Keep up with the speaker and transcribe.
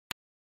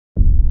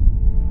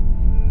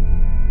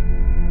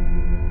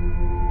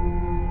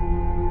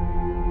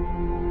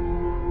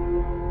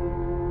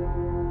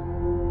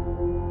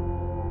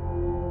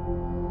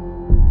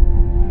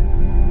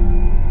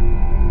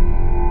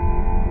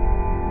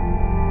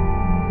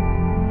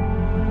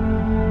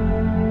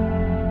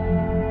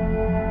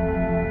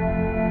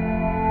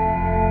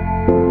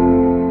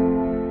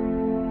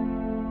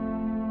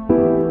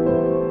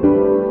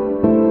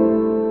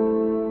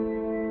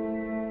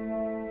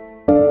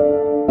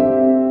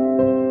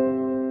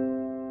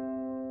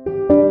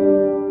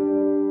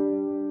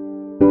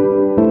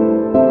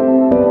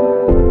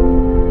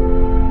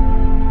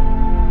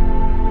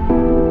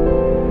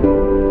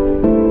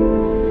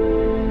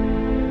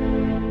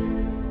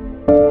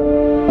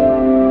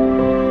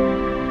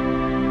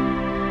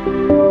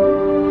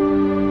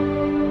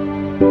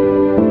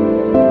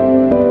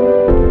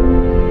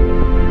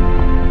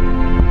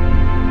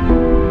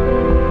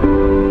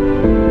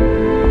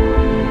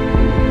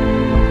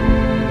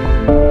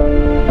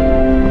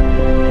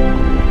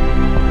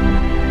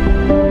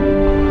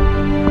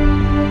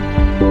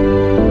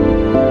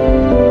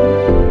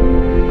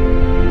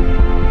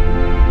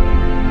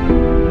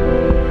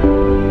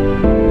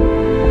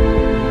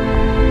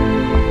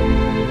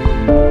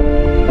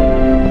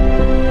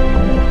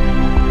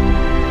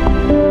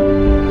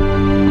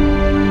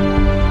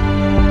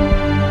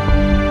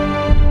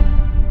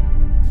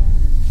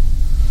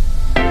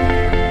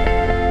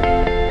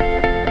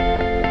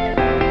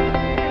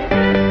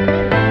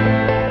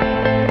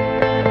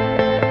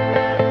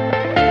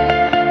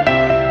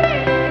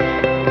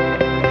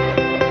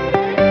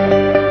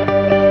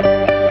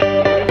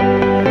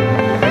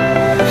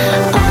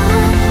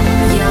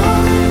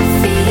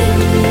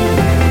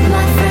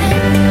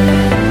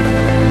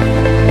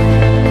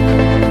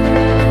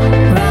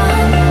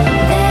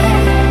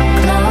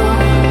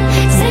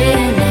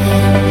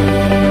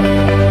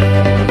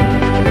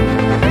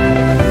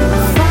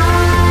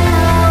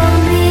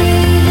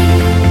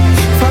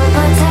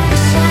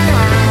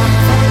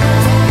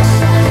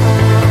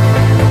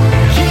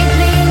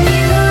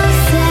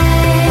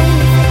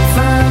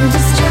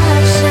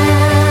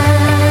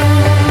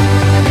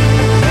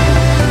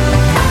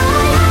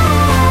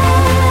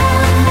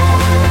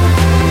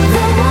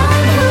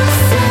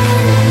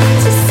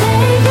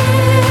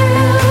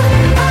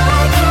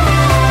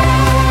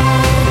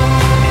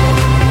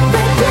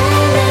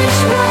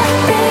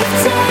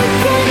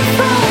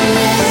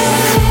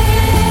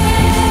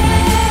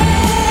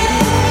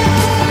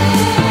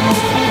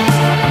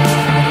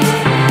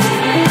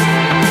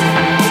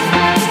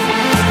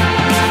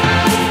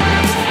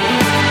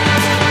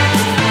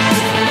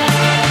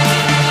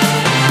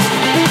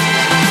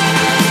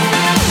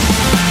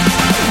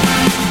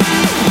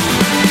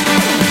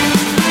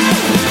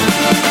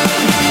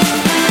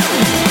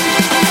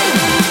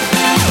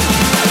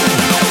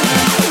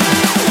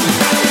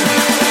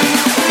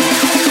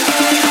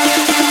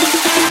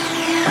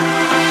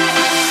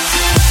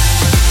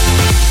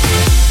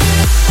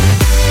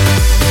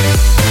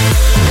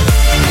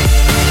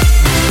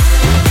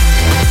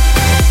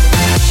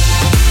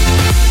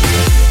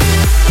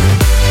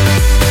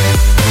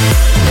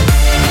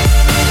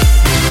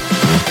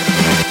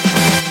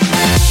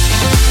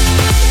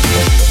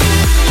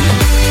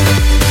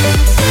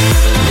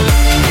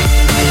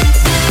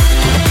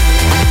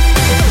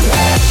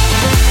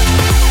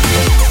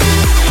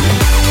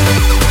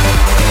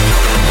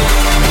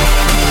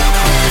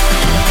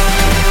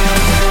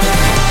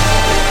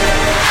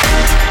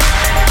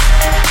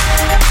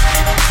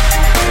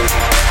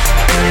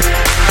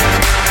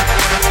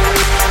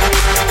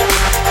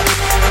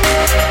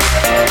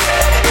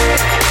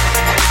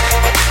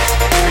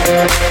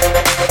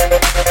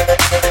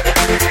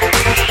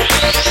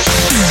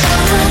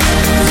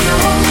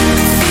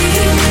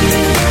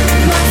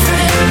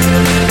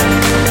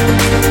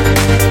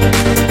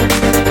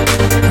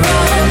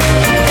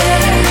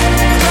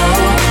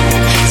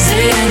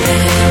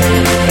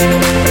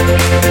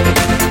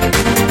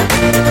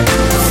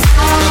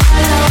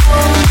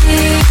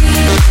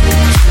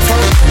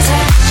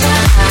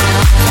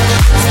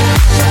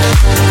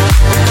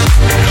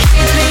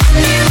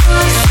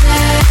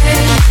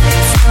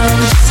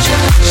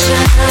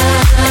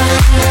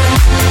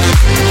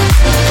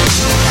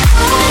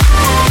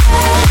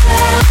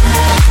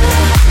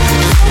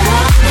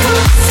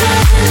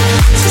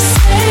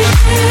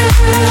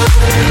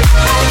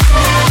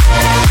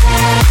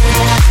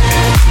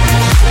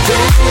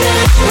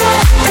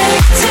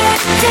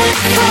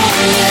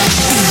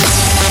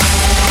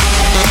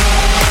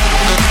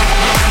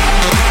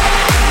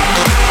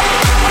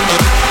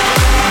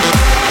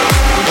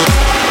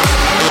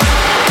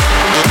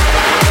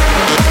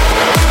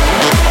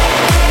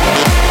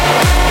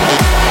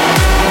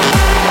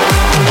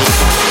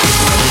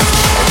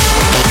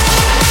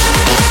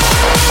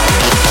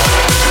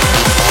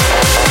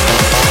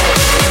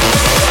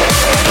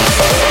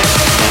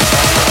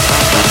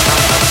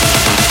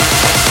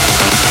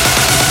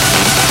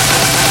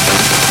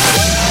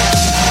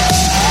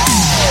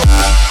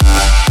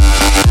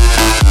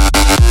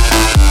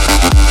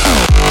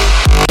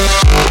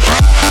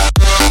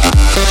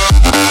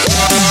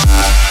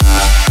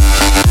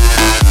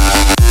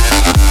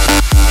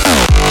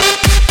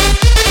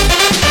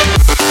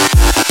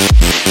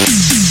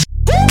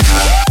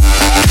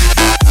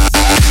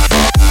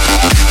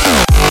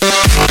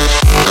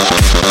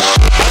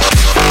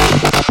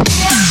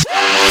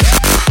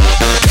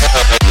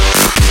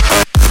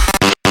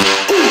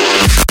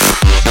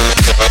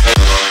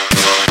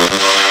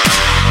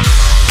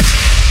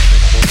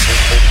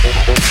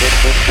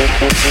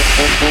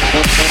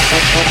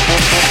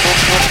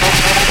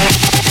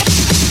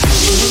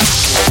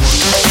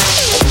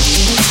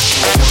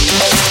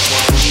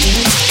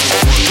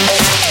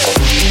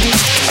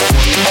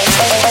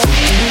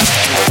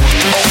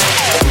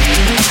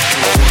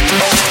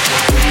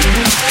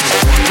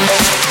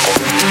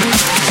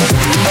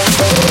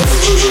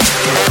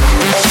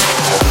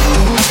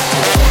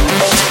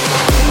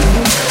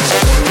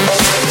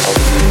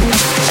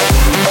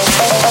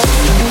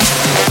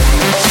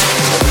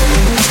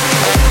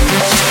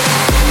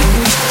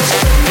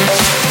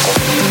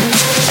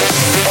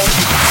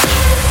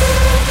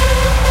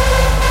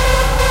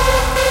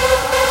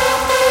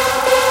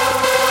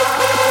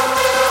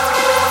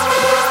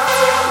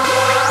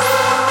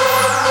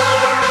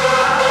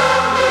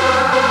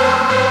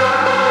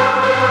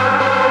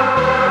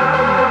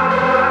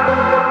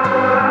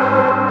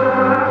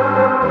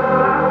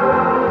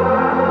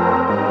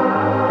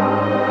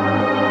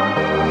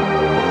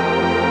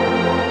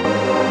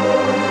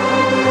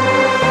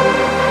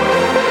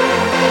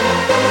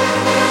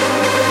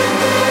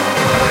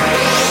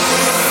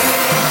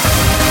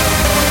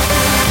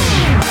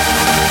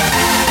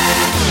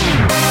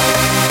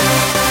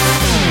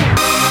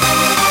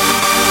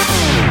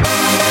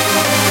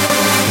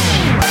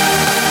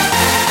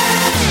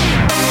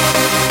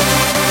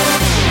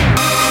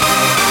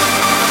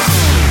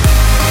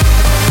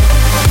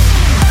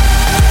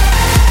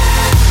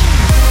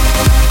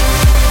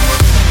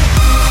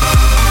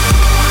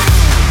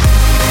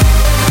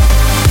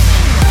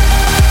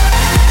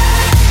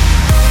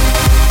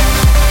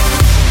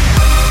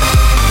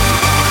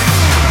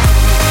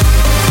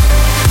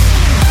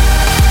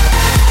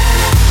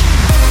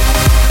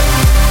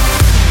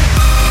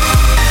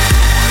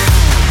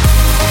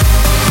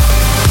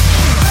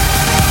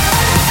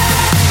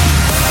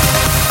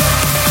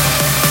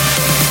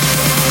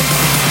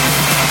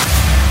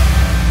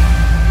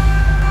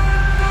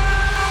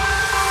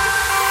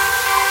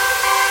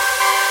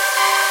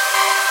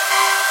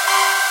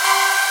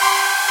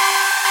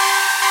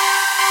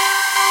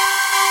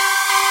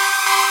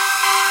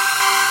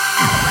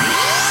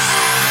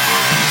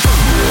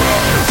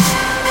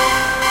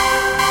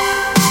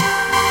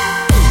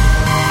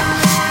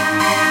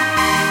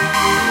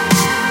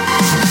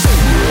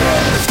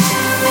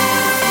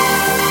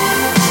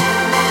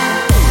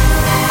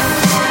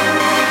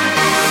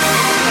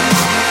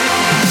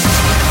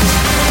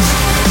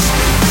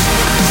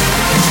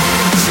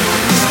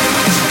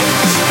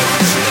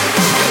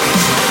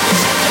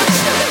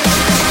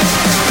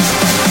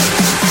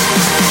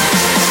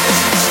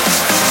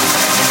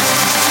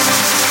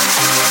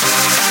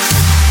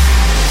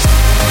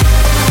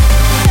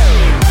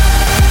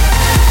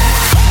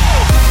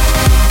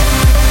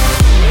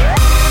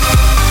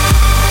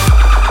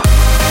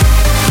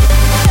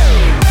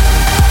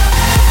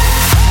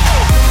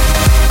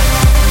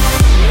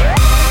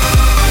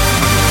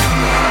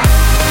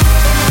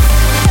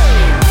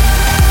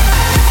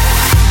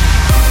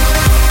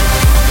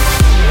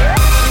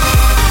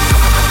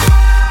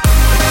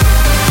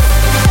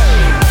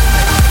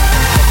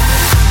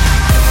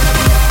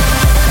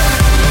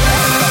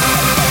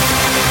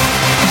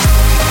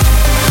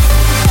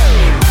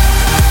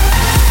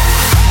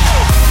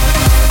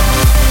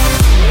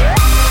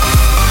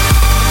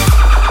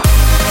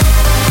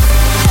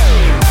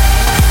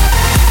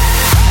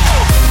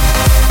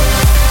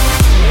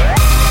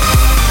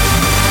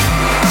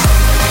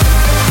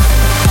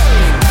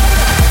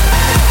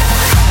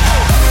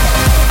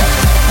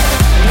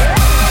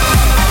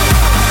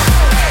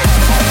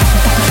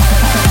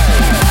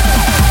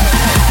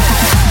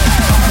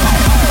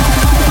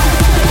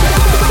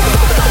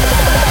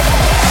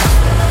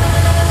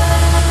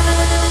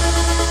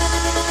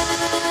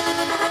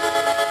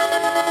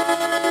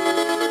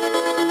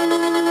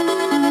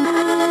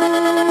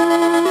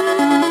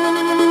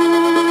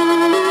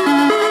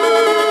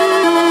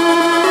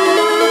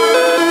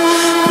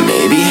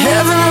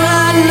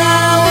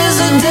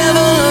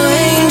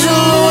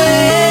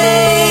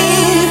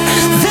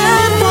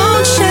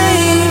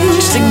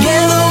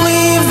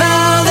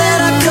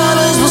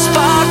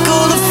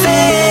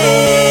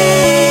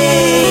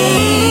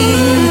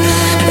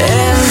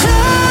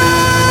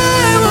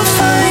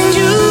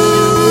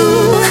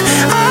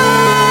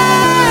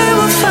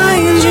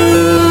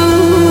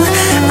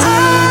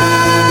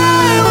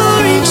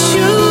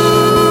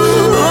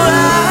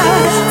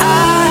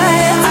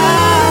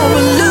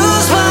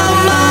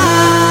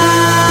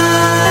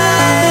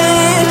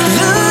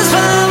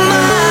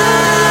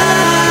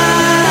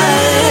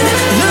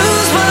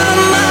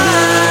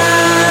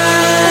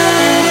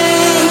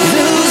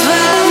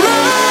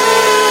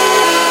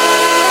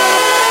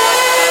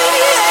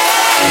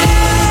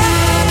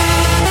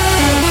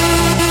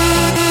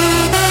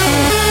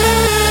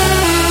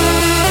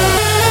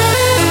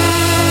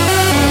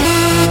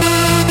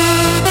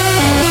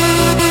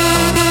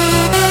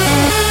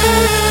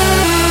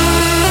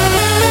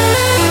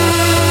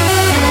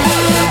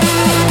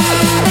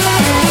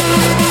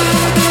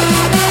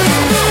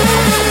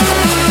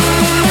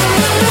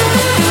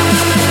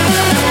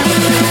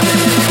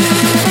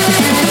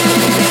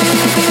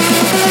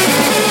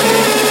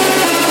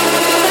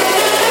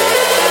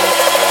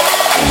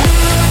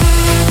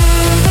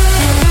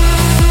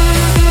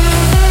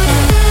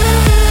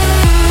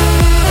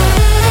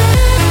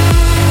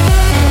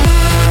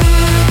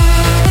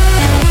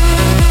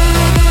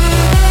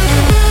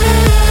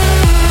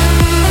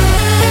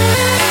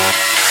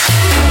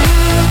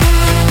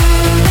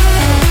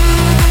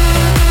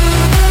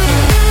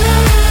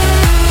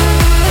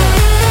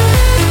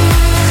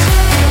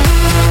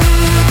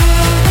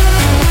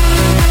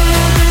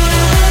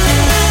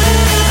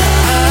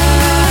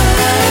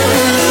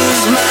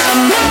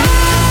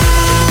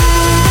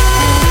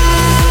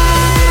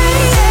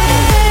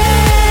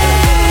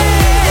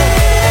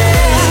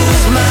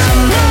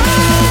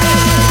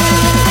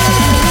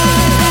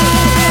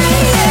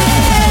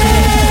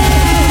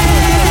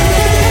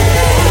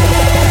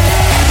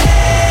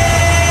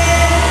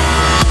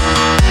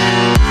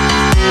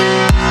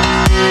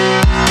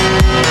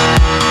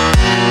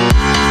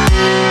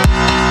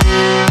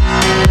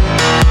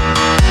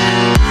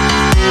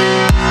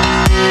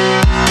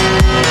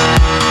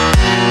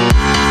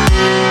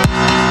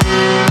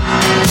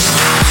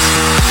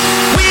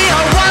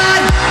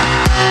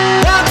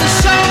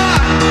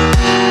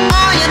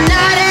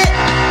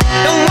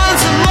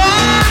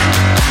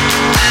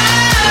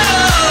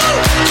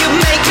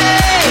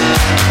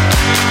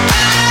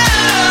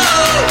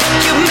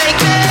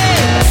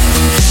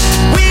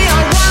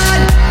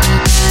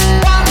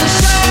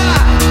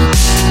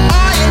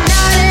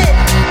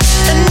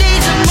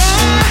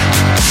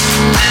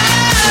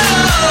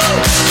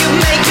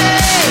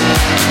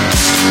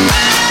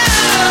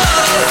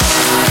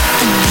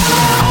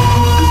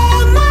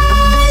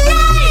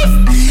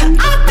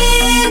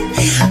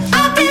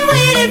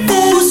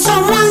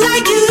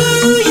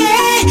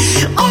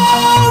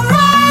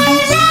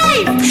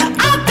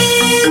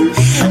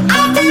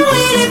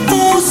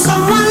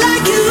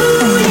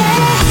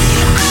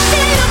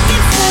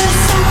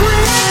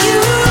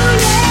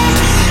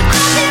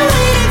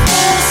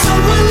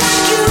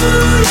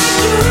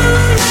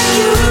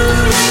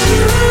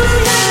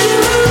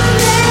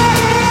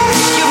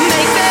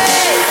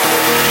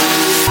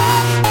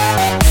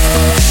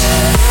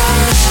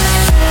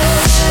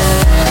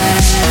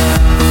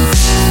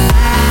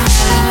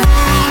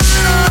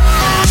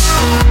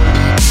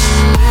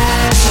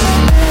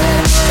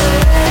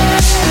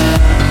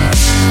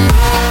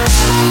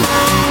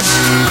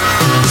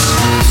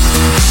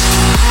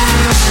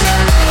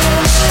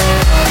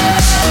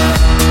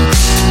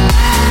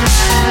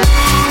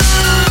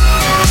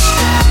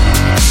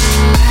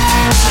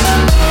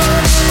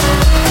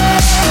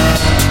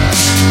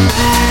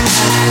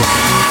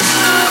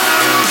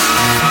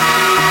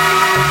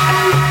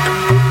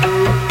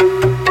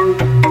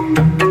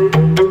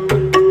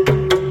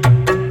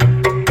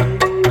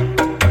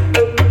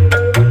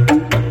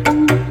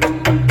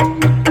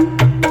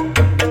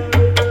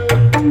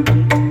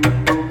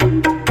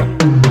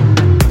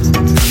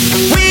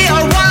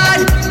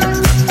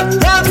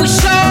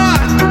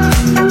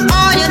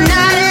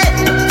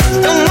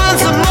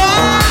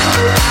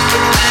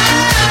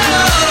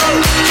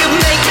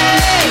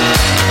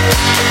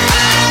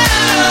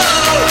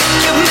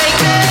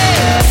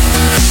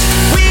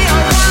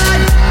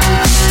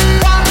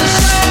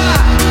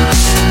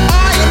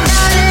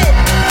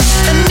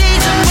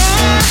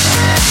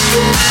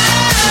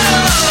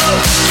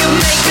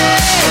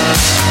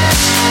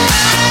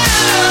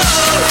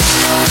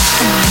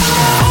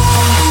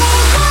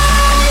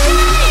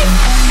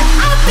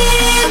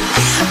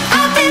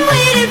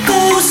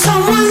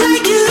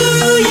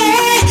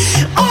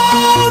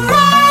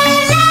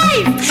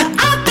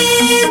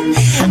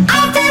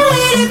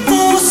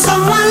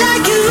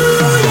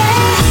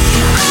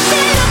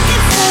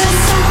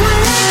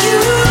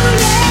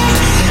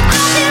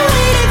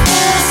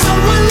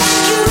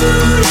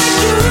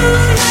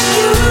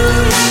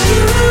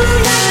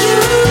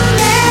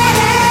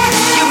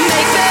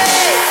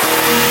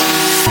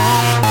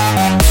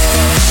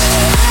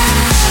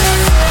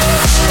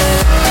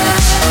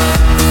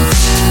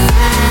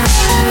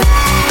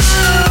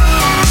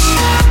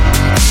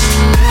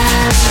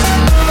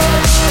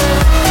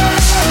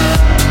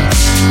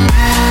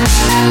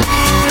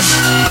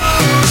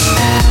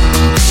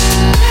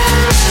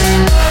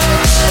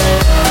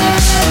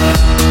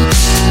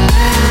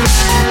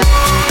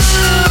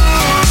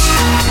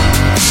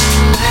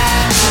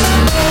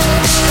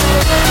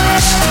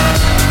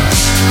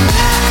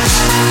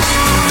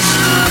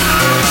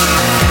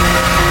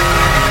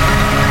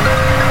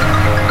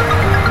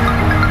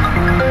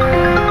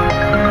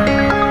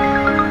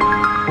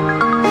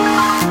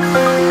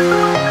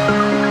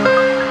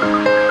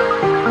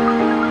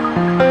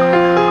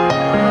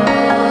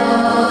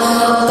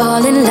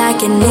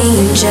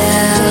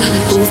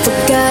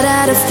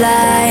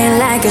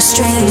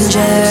Stranger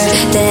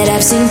that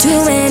I've seen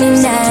too many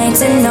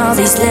nights and all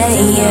these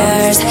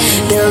layers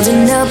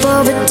building up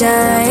over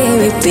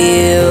time,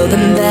 reveal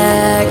them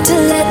back to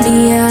let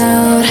me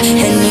out.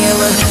 And you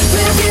will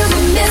reveal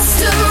the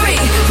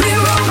mystery,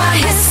 rewrote my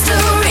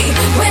history.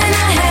 When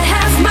I had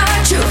half my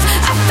truth,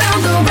 I found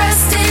the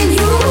rest in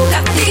you.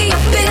 Got the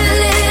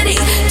ability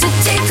to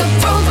take a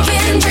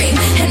broken dream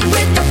and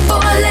with the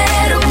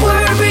four-letter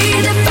word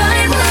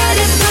redefine what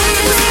it means.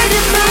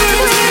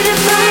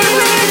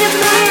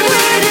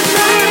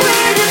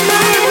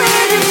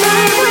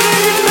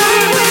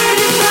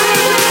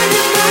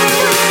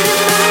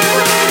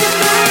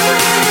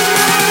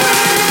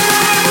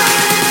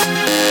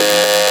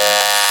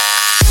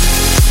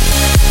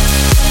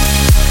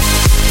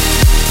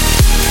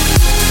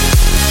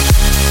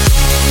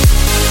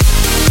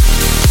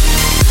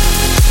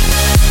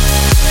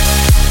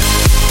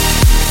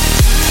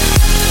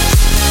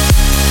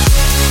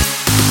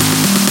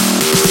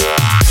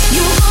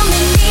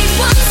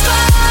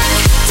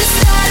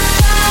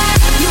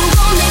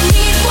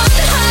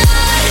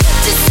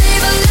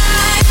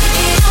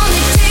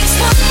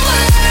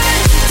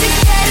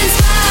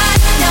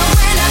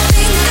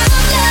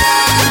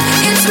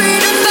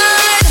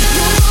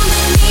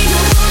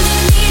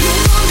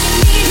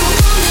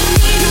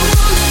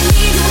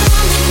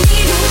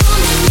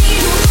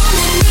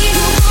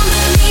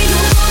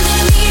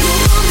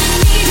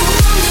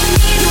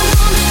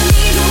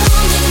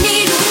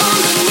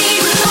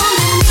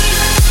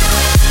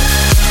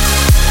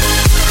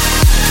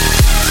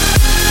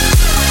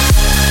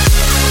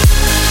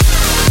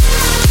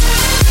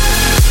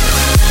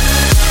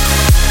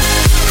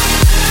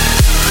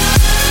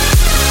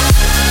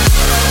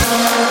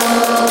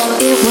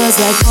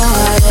 Like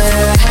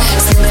water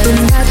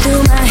slipping right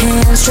through my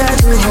hands, tried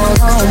to hold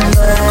on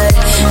but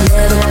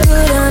never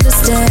could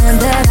understand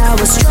that I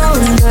was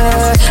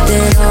stronger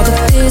than all the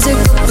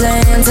physical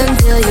plans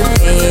until you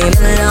came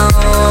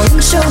along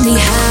and showed me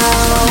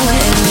how.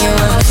 And you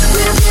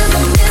revealed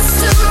the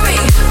mystery,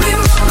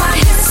 rewrote my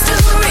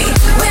history.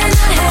 When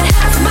I had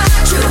half my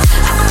truth,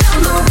 I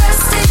found the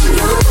rest in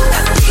you.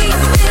 Got the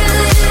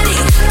ability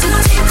to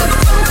take a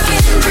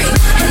broken dream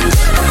and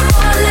with a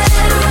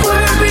four-letter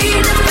word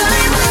redefine.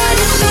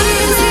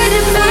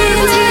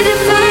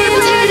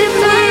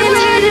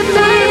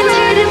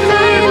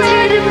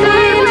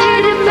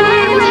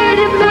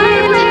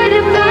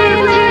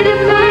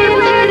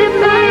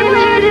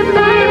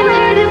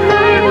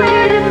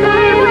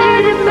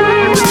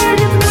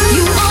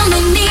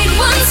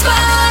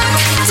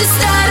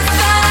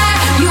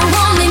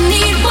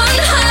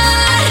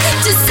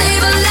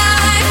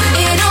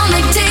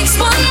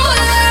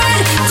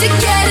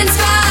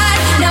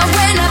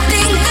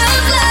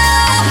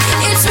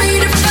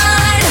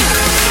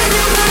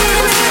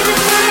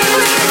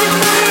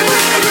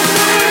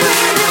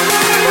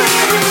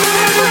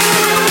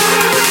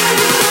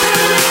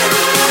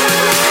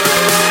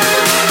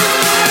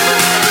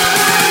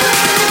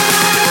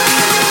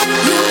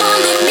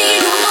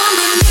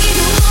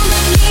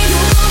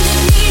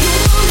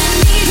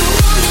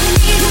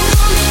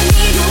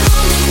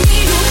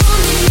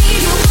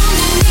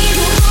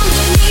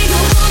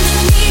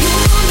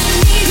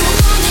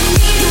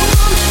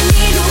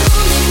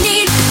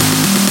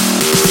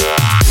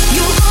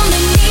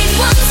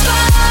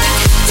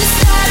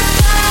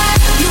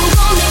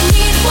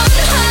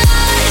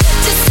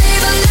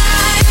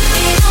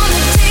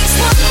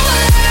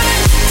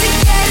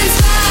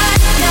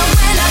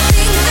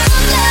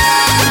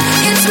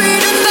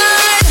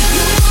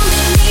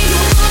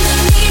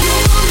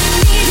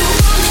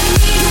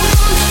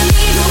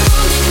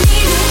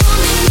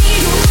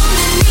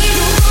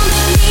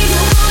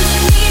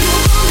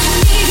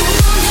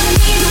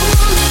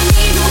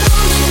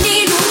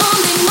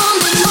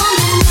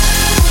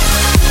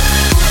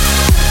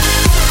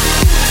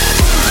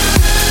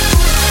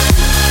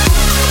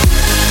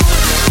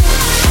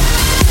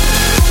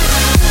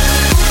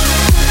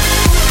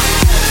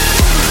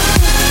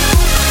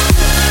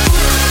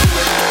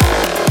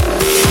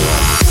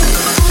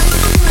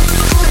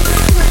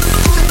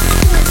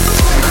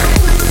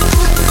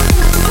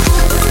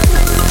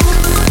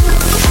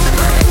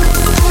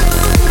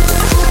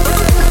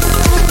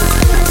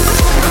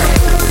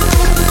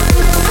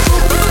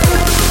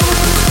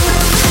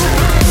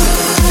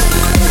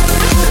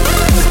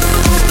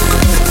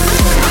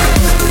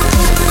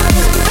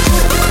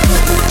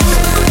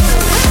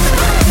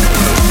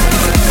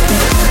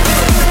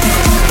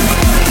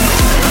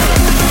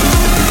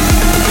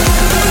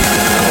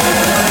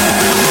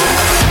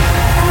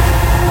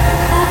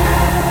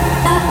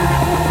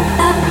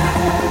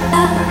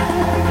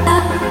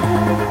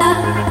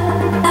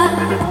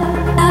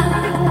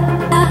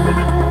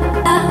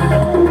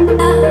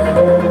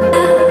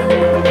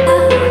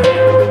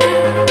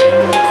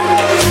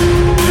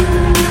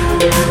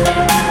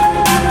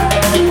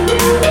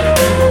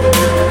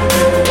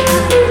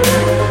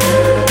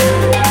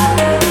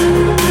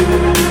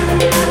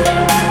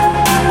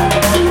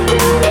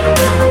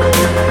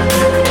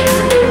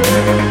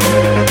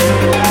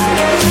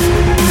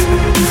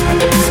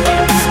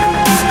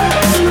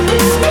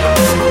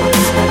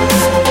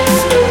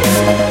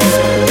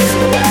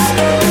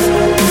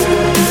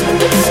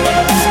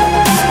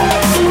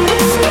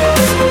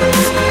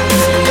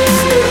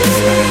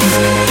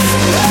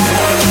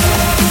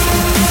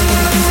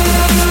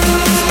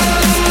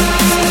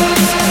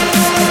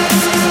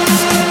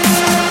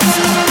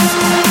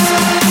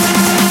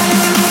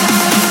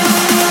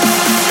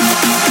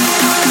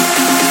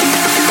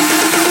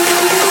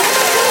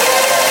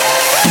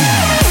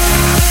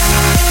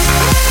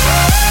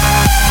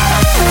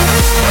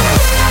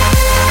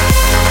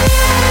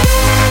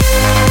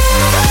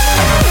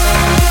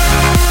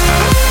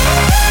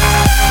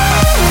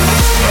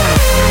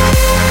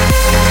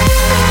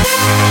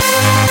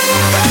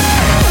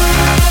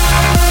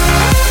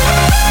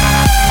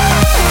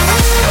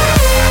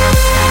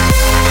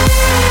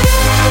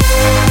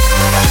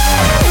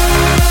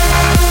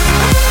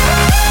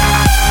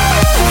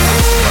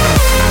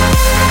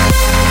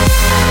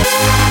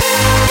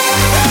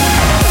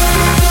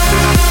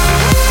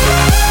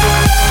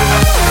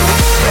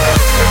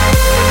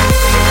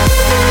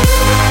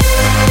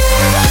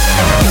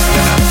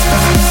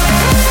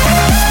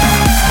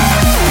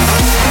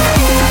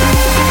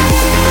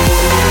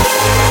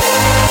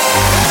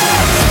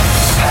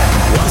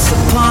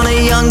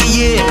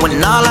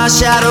 our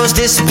shadows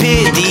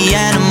disappeared, the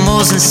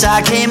animals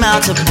inside came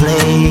out to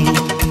play.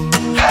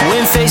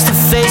 Went face to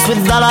face with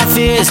all our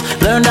fears,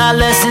 learned our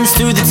lessons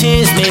through the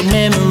tears, made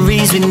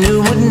memories we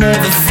knew would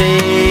never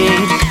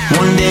fade.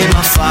 One day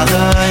my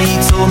father, he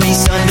told me,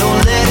 son,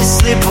 don't let it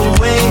slip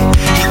away.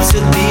 He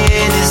took me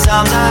in his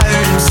arms, I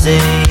heard him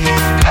say,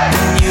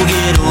 when you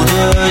get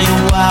older,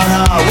 your wild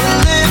heart will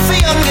live for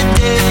younger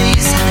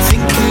days.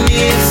 Think of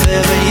me if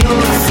ever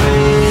you're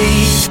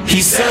afraid.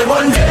 He said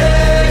one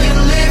day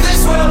you'll leave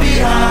this world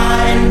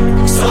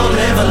behind, so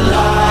live a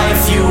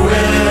life you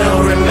will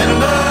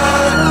remember.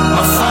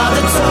 My father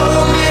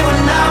told me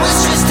when I was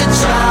just a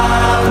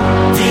child,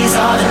 these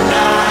are the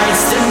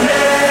nights that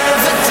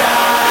never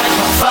die.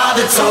 My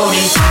father told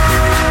me.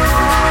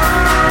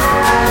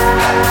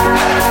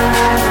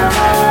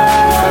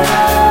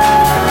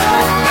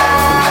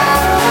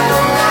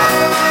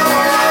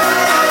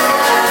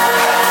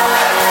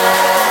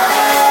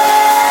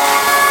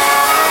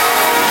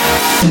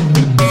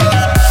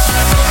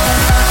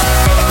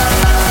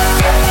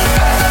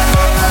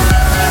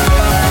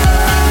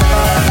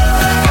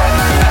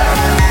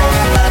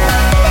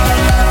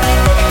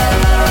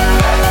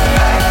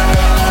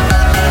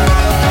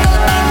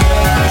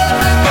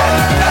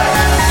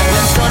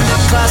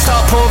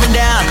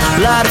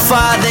 Light a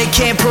fire they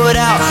can't put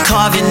out,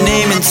 carve your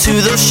name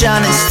into those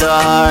shining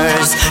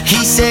stars.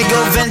 He said go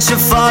venture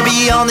far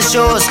beyond the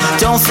shores,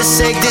 don't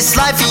forsake this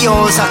life of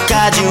yours. I'll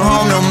guide you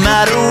home no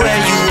matter where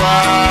you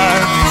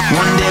are.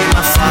 One day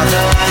my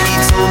father, he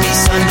told me,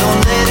 son,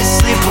 don't let it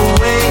slip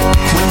away.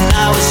 When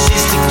I was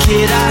just a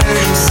kid I heard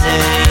him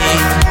say,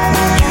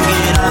 when you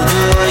get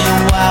older your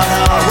wild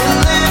heart will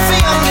live for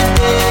younger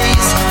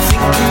days. Think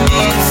of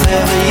me if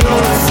ever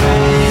you're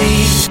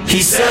afraid.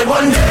 He said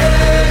one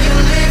day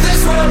you'll leave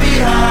this world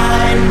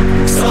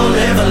behind, so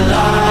live a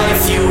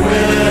life you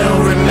will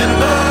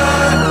remember.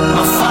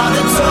 My father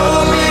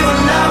told me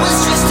when I was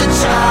just a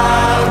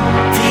child,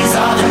 these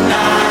are the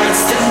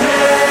nights that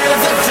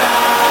never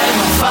die.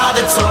 My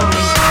father told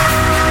me.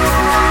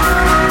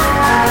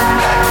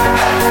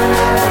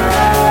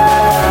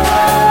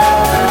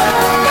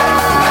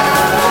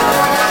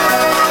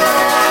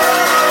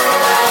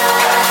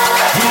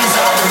 These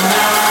are the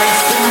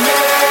nights that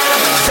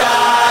never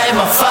die.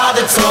 My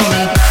father told me.